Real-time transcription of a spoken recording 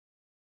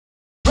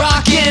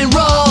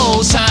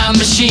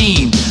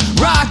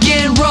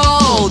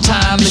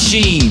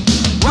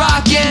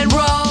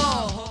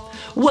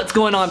What's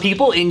going on,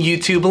 people in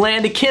YouTube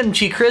land?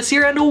 Kimchi Chris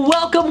here, and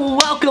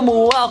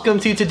welcome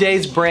to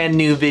today's brand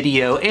new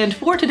video. And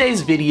for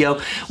today's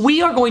video,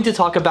 we are going to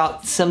talk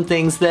about some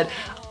things that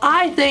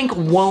I think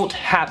won't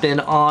happen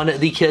on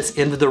the Kiss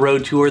End of the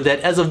Road tour that,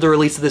 as of the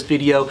release of this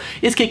video,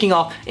 is kicking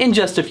off in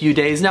just a few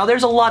days. Now,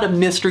 there's a lot of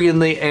mystery in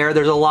the air,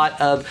 there's a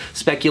lot of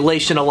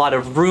speculation, a lot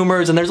of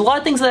rumors, and there's a lot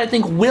of things that I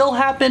think will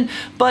happen,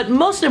 but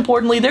most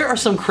importantly, there are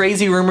some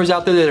crazy rumors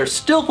out there that are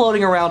still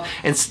floating around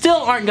and still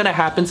aren't gonna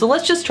happen, so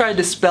let's just try to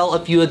dispel a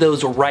few of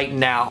those right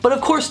now. But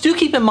of course, do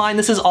keep in mind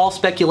this is all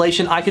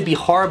speculation. I could be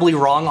horribly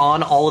wrong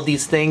on all of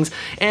these things,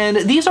 and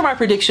these are my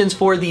predictions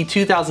for the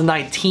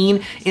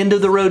 2019 End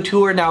of the Road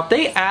tour. Now, if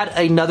they add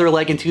another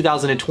leg in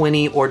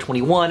 2020 or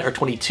 21 or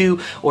 22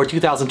 or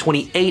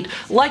 2028,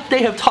 like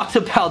they have talked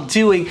about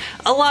doing,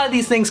 a lot of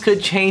these things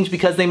could change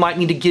because they might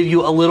need to give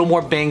you a little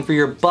more bang for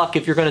your buck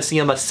if you're going to see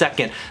them a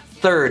second,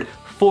 third,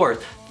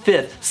 fourth,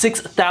 5th,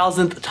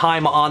 6,000th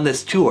time on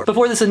this tour.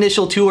 Before this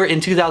initial tour in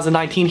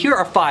 2019, here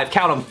are count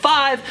them,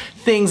 5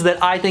 things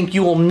that I think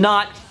you will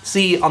not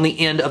see on the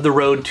End of the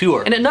Road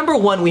tour. And at number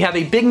 1, we have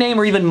a big name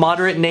or even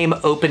moderate name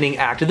opening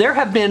act. There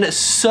have been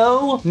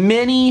so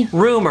many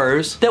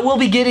rumors that we'll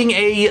be getting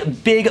a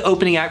big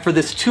opening act for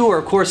this tour.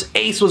 Of course,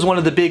 Ace was one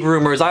of the big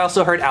rumors. I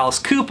also heard Alice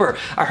Cooper.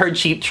 I heard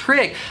Cheap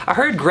Trick. I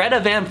heard Greta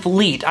Van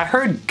Fleet. I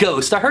heard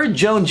Ghost. I heard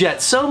Joan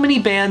Jett. So many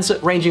bands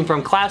ranging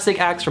from classic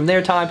acts from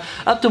their time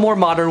up to more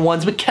modern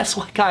ones. But guess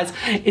what, guys?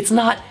 It's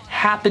not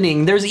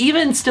happening. There's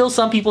even still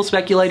some people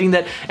speculating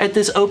that at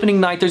this opening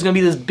night there's going to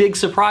be this big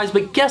surprise,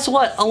 but guess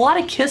what? A lot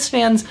of Kiss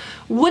fans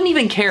wouldn't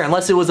even care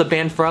unless it was a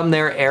band from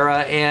their era,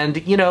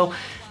 and you know,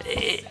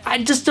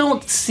 I just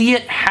don't see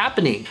it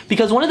happening,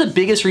 because one of the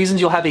biggest reasons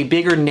you'll have a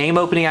bigger name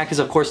opening act is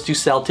of course to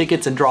sell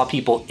tickets and draw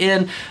people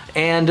in,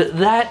 and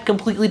that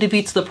completely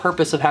defeats the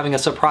purpose of having a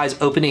surprise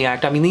opening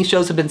act. I mean, these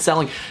shows have been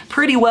selling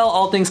pretty well,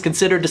 all things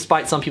considered,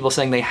 despite some people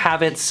saying they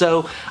haven't,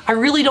 so I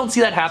really don't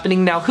see that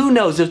happening. Now, who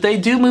knows, if they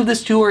do move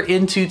this tour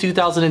into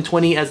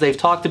 2020 as they've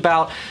talked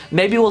about,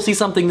 maybe we'll see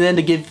something then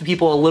to give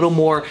people a little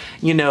more,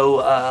 you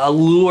know,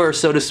 allure,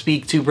 so to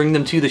speak, to bring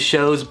them to the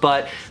shows.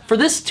 But for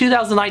this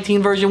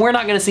 2019 version, we're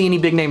not going to see any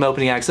big name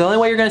opening acts. The only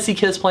way you're going to see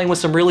Kiss playing with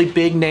some really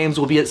big names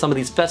will be at some of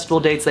these festival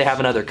dates they have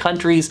in other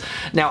countries.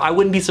 Now, I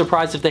wouldn't be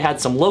surprised if they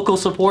had some local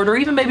support or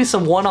even maybe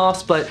some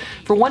one-offs, but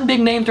for one big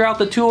name throughout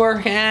the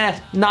tour,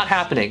 not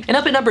happening. And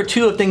up at number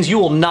 2 of things you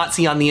will not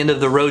see on the End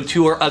of the Road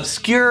tour,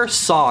 obscure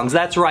songs.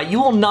 That's right,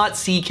 you will not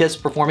see Kiss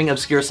performing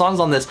obscure songs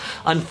on this,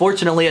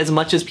 unfortunately, as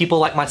much as people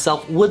like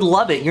myself would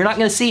love it. You're not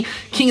going to see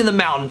King of the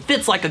Mountain,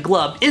 Fits Like a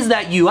Glove, Is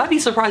That You? I'd be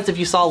surprised if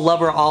you saw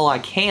Lover All I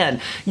Can.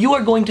 You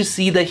are going to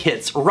see the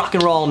hits, Rock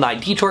and Roll All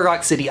Night, Detroit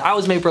Rock City, I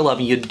Was Made for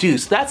Loving You,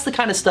 Deuce. That's the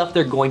kind of stuff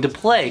they're going to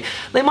play.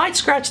 They might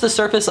scratch the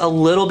surface a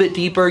little bit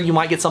deeper. You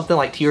might get something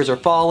like Tears Are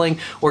Falling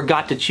or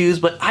Got to Choose,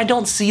 but I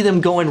don't see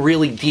them going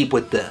really deep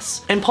with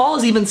this. And Paul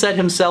has even said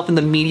himself in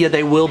the media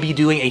they will be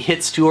doing a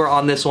hits tour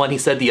on this one. He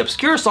said the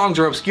obscure songs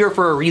are obscure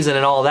for a reason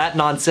and all that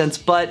nonsense,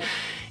 but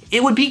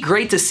it would be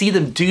great to see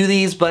them do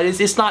these, but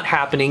it's not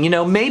happening. You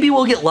know, maybe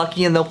we'll get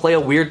lucky and they'll play a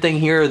weird thing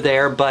here or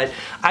there, but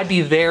I'd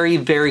be very,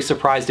 very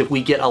surprised if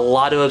we get a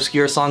lot of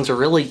obscure songs, or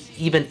really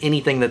even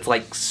anything that's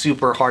like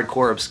super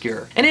hardcore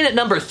obscure. And in at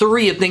number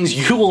 3 of things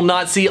you will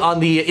not see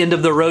on the End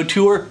of the Road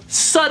tour,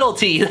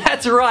 subtlety.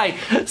 That's right.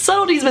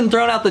 Subtlety's been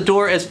thrown out the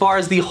door as far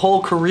as the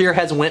whole career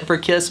has went for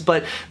Kiss,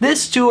 but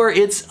this tour,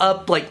 it's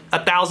up like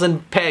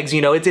 1,000 pegs,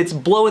 you know, it's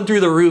blowing through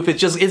the roof. It's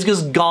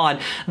just gone.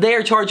 They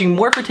are charging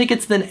more for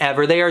tickets than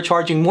ever. They are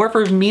charging more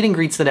for meet and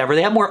greets than ever.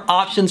 They have more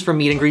options for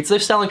meet and greets. They're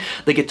selling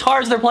the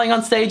guitars they're playing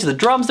on stage, the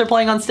drums they're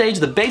playing on stage,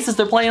 the basses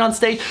they're playing on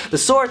stage, the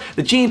sword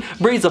the Gene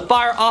breathes the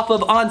fire off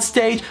of on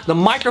stage, the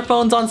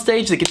microphones on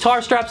stage, the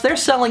guitar straps. They're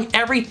selling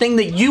everything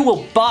that you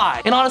will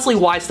buy. And honestly,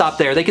 why stop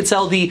there? They could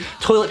sell the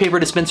toilet paper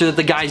dispenser that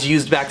the guys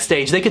used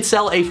backstage. They could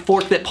sell a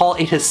fork that Paul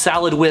ate his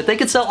salad with. They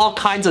could sell all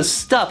kinds of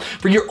stuff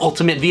for your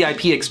ultimate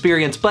VIP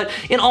experience. But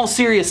in all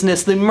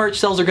seriousness, the merch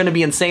sales are going to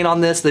be insane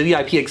on this. The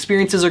VIP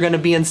experiences are going to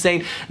be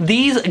insane.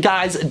 These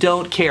guys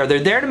don't care. They're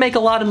there to make a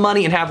lot of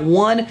money and have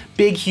one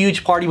big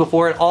huge party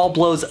before it all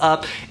blows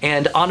up,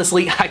 and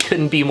honestly, I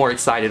couldn't be more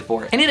excited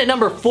for it. And in at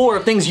number 4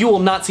 of things you will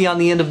not see on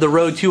the End of the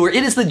Road tour,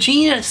 it is the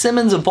Gene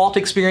Simmons Vault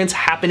experience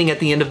happening at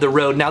the End of the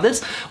Road. Now,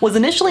 this was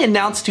initially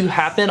announced to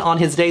happen on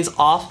his days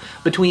off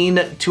between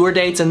tour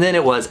dates, and then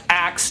it was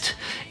axed,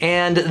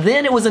 and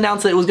then it was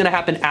announced that it was going to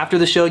happen after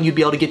the show and you'd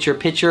be able to get your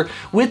picture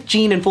with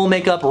Gene in full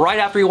makeup right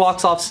after he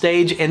walks off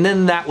stage, and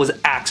then that was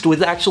axed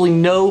with actually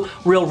no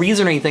real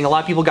reason or anything. A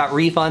lot of people got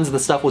refunds and the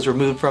stuff was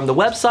removed from the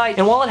website,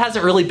 and while it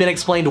hasn't really been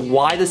explained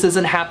why this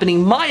isn't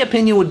happening, my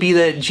opinion would be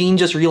that Gene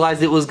just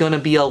realized it was going to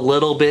be a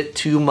little bit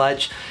too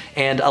much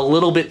and a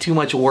little bit too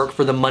much work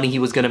for the money he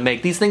was going to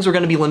make. These things were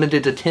going to be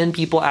limited to 10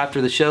 people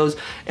after the shows,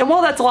 and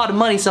while that's a lot of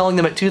money selling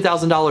them at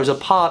 $2,000 a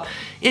pop,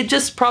 it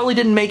just probably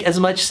didn't make as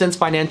much sense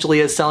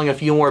financially as selling a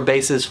few more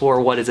bases for,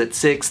 what is it,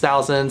 $6,000,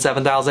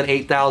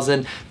 $7,000,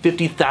 $8,000,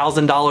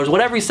 $50,000,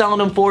 whatever he's selling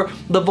them for.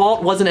 The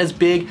vault wasn't as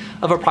big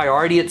of a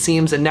priority, it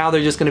seems, and now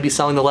they're just going to be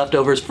selling the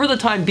leftovers for the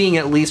time being,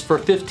 at least, for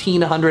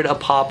 $1,500 a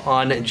pop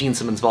on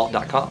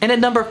GeneSimmonsVault.com. And at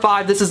number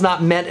 5, this is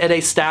not meant at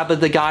a stab at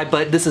the guy,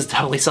 but this is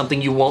definitely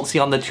something you won't see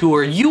on the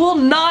tour. You will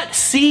not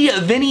see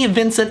Vinnie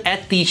Vincent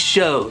at these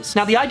shows.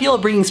 Now, the idea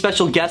of bringing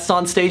special guests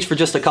on stage for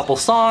just a couple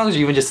songs, or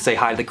even just to say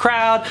hi to the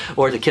crowd,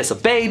 or to kiss a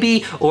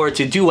baby, or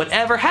to do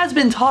whatever, has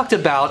been talked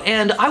about,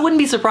 and I wouldn't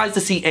be surprised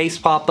to see Ace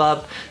pop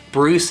up,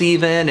 Bruce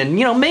even, and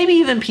you know, maybe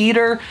even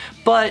Peter,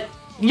 but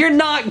you're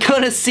not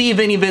gonna see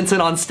Vinnie Vincent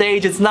on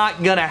stage. It's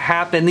not gonna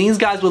happen. These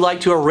guys would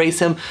like to erase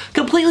him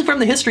completely from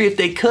the history if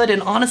they could,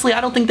 and honestly, I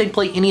don't think they'd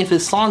play any of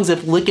his songs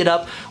if Lick It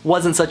Up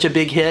wasn't such a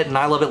big hit and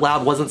I Love It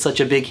Loud wasn't such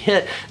a big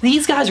hit.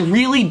 These guys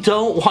really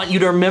don't want you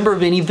to remember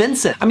Vinnie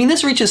Vincent. I mean,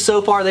 this reaches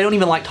so far, they don't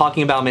even like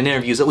talking about him in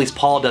interviews, at least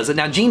Paul does it.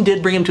 Now, Gene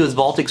did bring him to his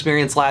Vault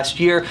experience last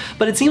year,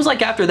 but it seems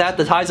like after that,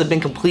 the ties have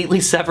been completely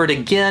severed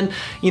again.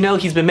 You know,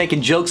 he's been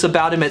making jokes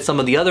about him at some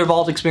of the other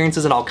Vault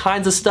experiences and all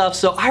kinds of stuff,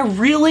 so I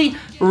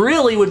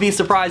really would be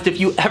surprised if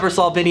you ever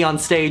saw Vinnie on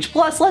stage.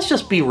 Plus, let's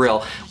just be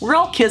real. We're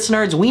all Kiss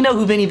nerds. We know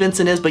who Vinnie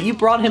Vincent is, but you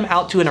brought him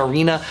out to an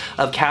arena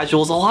of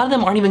casuals. A lot of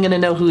them aren't even going to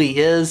know who he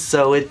is,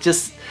 so it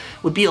just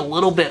would be a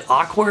little bit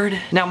awkward.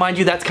 Now, mind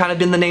you, that's kind of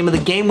been the name of the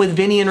game with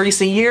Vinnie in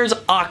recent years.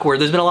 Awkward.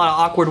 There's been a lot of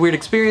awkward, weird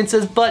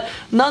experiences, but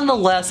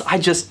nonetheless, I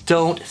just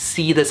don't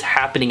see this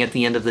happening at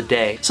the end of the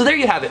day. So there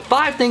you have it.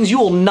 5 things you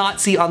will not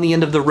see on the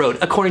end of the road.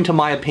 According to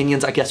my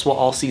opinions, I guess we'll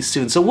all see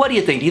soon. So what do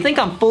you think? Do you think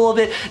I'm full of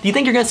it? Do you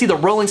think you're gonna see the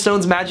Rolling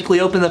Stones magically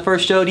open the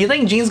first show? Do you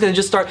think Gene's gonna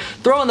just start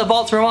throwing the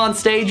vaults from on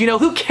stage? You know,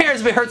 who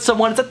cares if it hurts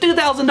someone? It's a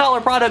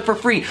 $2,000 product for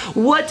free.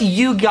 What do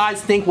you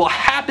guys think will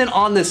happen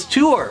on this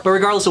tour? But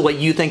regardless of what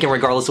you think and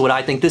regardless of what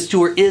I think, this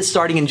tour is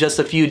starting in just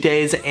a few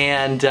days,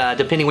 and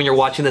depending when you're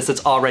watching this,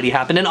 it's already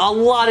happened, and a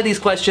lot of these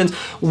questions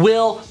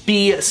will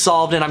be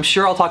solved, and I'm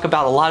sure I'll talk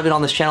about a lot of it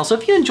on this channel. So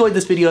if you enjoyed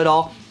this video at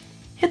all,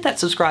 hit that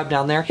subscribe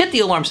down there, hit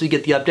the alarm so you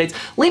get the updates,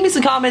 leave me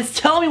some comments,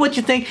 tell me what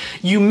you think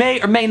you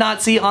may or may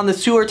not see on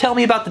this tour, tell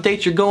me about the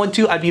dates you're going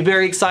to. I'd be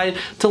very excited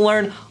to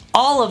learn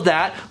all of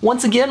that.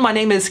 Once again, my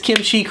name is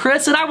Kimchi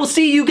Chris, and I will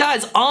see you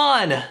guys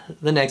on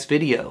the next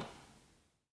video.